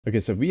Okay,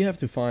 so we have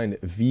to find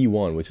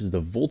V1, which is the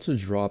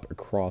voltage drop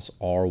across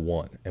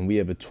R1. And we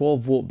have a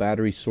 12-volt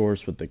battery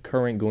source with the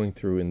current going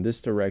through in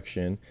this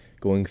direction,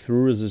 going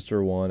through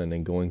resistor 1 and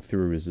then going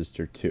through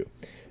resistor 2.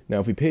 Now,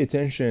 if we pay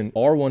attention,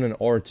 R1 and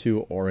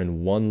R2 are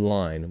in one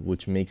line,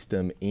 which makes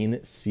them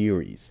in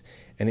series.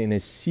 And in a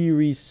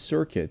series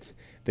circuit,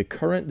 the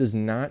current does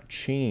not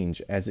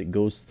change as it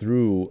goes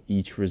through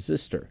each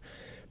resistor.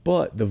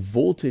 But the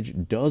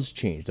voltage does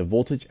change. The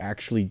voltage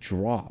actually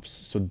drops.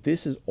 So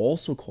this is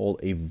also called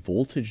a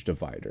voltage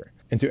divider.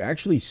 And to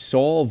actually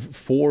solve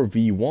for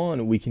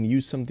V1, we can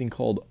use something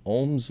called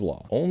Ohm's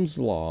law. Ohm's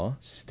law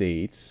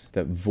states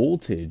that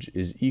voltage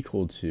is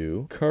equal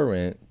to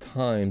current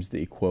times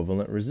the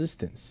equivalent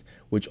resistance,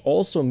 which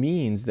also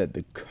means that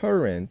the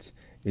current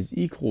is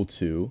equal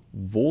to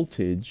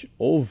voltage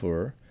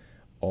over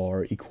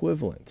R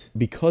equivalent.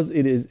 Because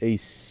it is a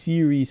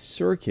series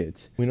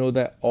circuit, we know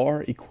that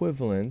R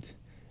equivalent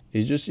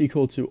is just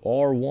equal to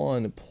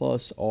R1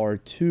 plus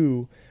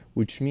R2,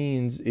 which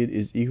means it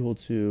is equal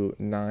to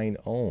 9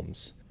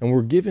 ohms. And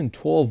we're given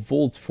 12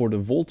 volts for the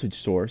voltage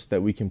source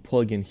that we can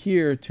plug in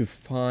here to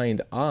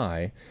find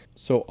I.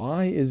 So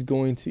I is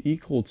going to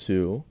equal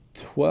to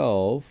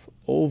 12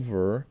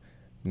 over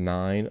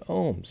 9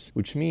 ohms,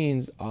 which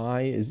means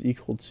I is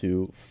equal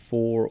to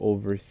 4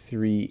 over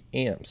 3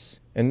 amps.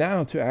 And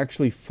now to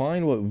actually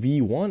find what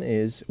V1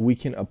 is, we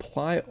can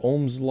apply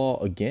Ohm's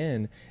law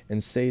again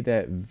and say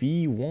that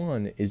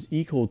V1 is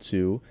equal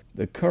to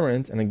the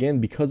current, and again,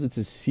 because it's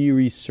a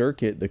series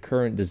circuit, the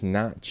current does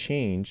not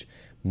change,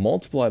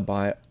 multiplied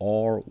by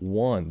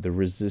R1, the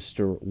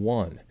resistor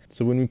 1.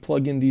 So when we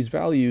plug in these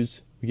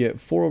values, we get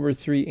 4 over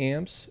 3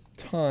 amps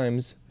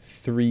times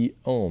 3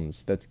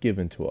 ohms that's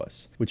given to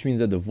us, which means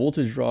that the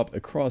voltage drop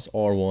across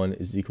R1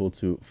 is equal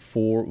to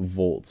 4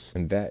 volts.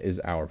 And that is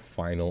our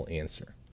final answer.